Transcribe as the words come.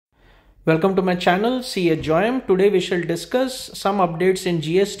Welcome to my channel, CA Joyam. Today we shall discuss some updates in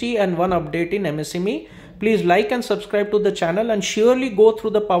GST and one update in MSME. Please like and subscribe to the channel and surely go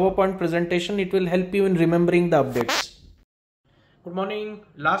through the PowerPoint presentation. It will help you in remembering the updates. Good morning.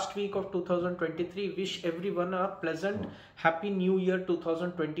 Last week of 2023. Wish everyone a pleasant, happy new year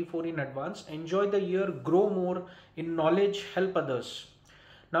 2024 in advance. Enjoy the year, grow more in knowledge, help others.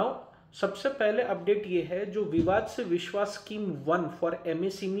 Now, सबसे पहले update ये है जो विवाद से विश्वास scheme 1 for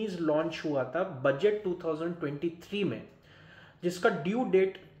MSMEs launch हुआ था बजट 2023 में, जिसका due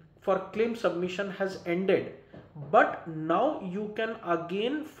date for claim submission has ended, but now you can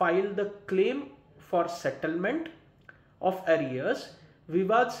again file the claim for settlement of arrears.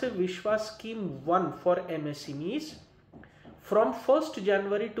 विवाद से विश्वास scheme 1 for MSMEs from 1st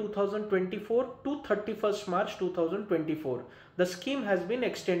January 2024 to 31st March 2024. The scheme has been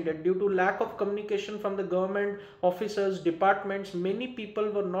extended due to lack of communication from the government officers, departments. Many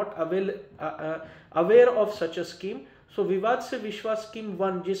people were not aware of such a scheme. So Vivad Se Vishwas Scheme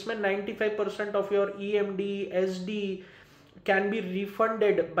 1, जिसमें 95% of your EMD, SD can be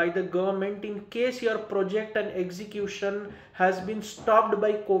refunded by the government in case your project and execution has been stopped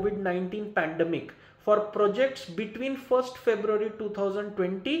by COVID-19 pandemic. For projects between 1st February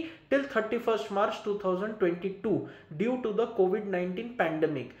 2020 till 31st March 2022 due to the COVID-19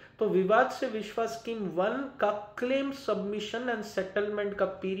 pandemic. तो विवाद से विश्वास scheme 1 का claim submission and settlement का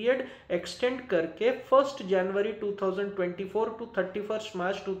period extend करके 1st January 2024 to 31st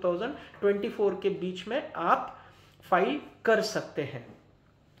मार्च 2024 के बीच में आप फाइल कर सकते हैं.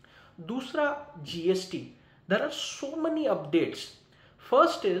 दूसरा, GST. There are so many updates.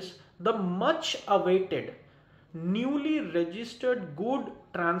 First is the much awaited newly registered good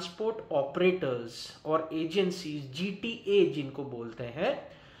transport operators or agencies, GTA जिनको बोलते हैं,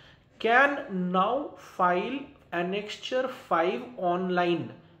 can now file annexure 5 online.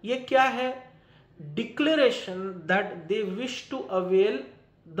 ये क्या है? Declaration that they wish to avail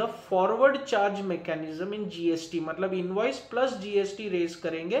the forward charge mechanism in GST. मतलब invoice plus GST raise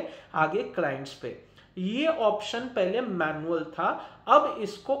करेंगे आगे clients पे. ये ऑप्शन पहले मैनुअल था, अब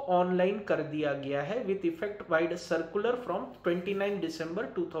इसको ऑनलाइन कर दिया गया है with effect wide circular from 29 December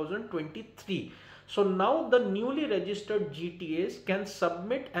 2023. So now the newly registered GTAs can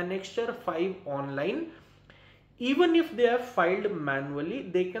submit annexure 5 online. Even if they have filed manually,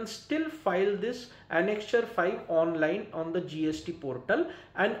 they can still file this annexure 5 online on the GST portal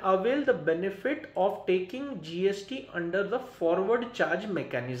and avail the benefit of taking GST under the forward charge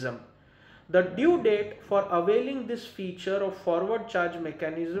mechanism. The due date for availing this feature of forward charge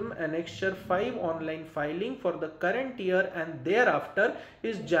mechanism annexure 5 online filing for the current year and thereafter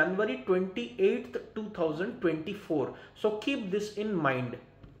is January 28th 2024. So keep this in mind.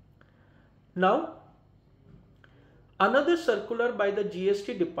 Now, another circular by the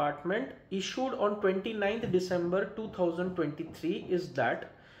GST department issued on 29th December 2023 is that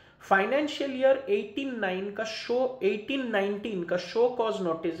financial year 18-19 का show cause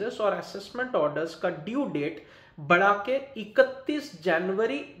notice और assessment orders का due date बढ़ा के 31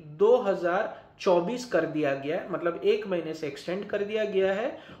 जनवरी 2024 कर दिया गया है. मतलब एक महीने से एक्सटेंड कर दिया गया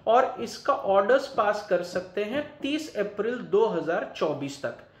है और इसका ऑर्डर्स पास कर सकते हैं 30 अप्रैल 2024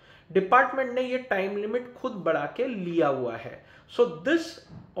 तक. डिपार्टमेंट ने ये टाइम लिमिट खुद बढ़ा के लिया हुआ है. So this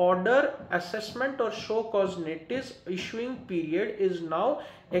order, assessment or show cause notice issuing period is now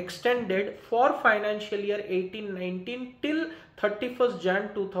extended for financial year 18-19 till 31st Jan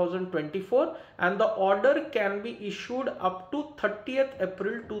 2024 and the order can be issued up to 30th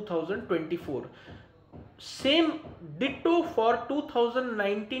April 2024. Same ditto for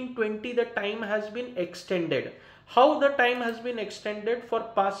 2019-20, the time has been extended. How the time has been extended? For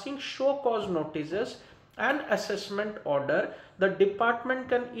passing show cause notices and assessment order, the department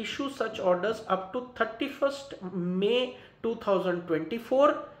can issue such orders up to 31st May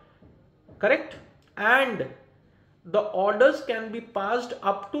 2024, correct? And the orders can be passed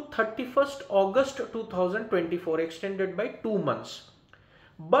up to 31st August 2024, extended by 2 months.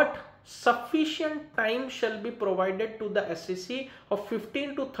 But sufficient time shall be provided to the SEC of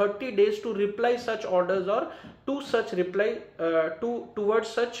 15 to 30 days to reply such orders or to such reply towards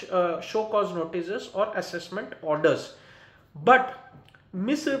such show cause notices or assessment orders. But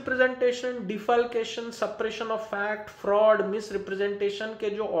misrepresentation, डिफल्केशन, suppression of fact, fraud, misrepresentation के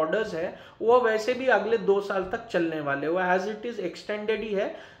जो orders है वो वैसे भी अगले 2 साल तक चलने वाले, वो एज इट इज एक्सटेंडेड ही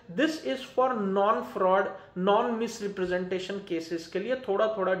है. This is for non fraud, non misrepresentation cases के लिए थोड़ा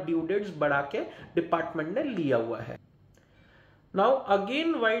थोड़ा ड्यू डेट्स बढ़ा के डिपार्टमेंट ने लिया हुआ है. Now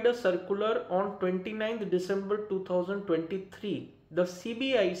again wide a circular on 29 December 2023, the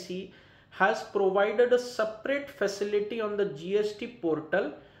CBIC has provided a separate facility on the GST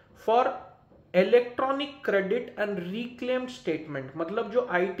portal for electronic credit and reclaimed statement, मतलब जो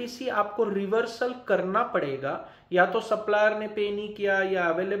आईटीसी आपको रिवर्सल करना पड़ेगा, या तो सप्लायर ने पे नहीं किया, या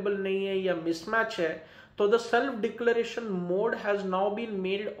अवेलेबल नहीं है, या मिसमैच है, तो the self-declaration mode has now been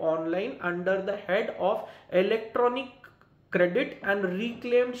made online under the head of electronic credit and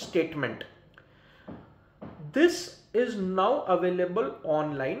reclaimed statement. This is now available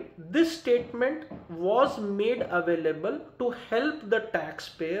online. This statement was made available to help the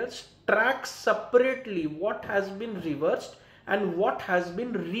taxpayers track separately what has been reversed and what has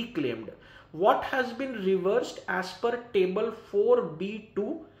been reclaimed. What has been reversed as per table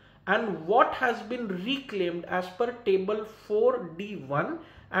 4B2 and what has been reclaimed as per table 4D1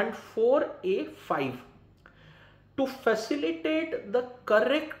 and 4A5. To facilitate the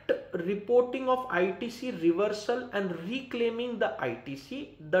correct reporting of ITC reversal and reclaiming the ITC,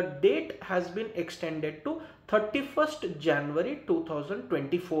 the date has been extended to 31st January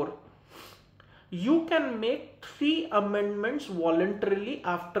 2024. You can make 3 amendments voluntarily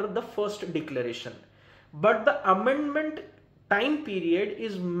after the first declaration, but the amendment time period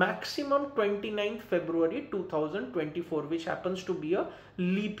is maximum 29th February 2024, which happens to be a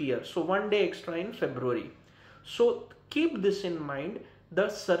leap year, so 1 day extra in February. So keep this in mind. The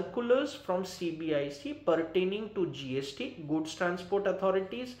circulars from CBIC pertaining to GST, Goods Transport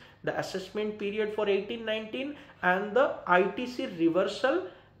Authorities, the assessment period for 18-19 and the ITC reversal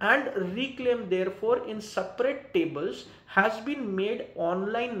and reclaim therefore in separate tables has been made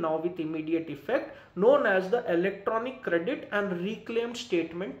online now with immediate effect, known as the electronic credit and reclaimed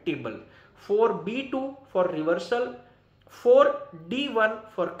statement table. 4B2 for reversal,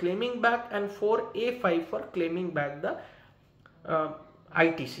 4D1 for claiming back and 4A5 for claiming back the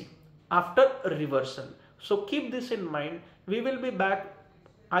ITC after reversal. So keep this in mind. We will be back.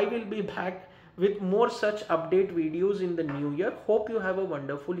 I will be back with more such update videos in the new year. Hope you have a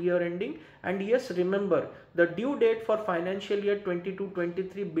wonderful year ending. And yes, remember the due date for financial year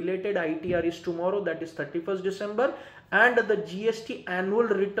 22-23 belated ITR is tomorrow, that is 31st December, and the GST annual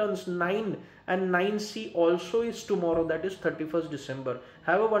returns 9 and 9C also is tomorrow, that is 31st December.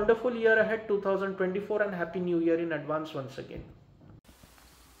 Have a wonderful year ahead 2024 and happy new year in advance once again.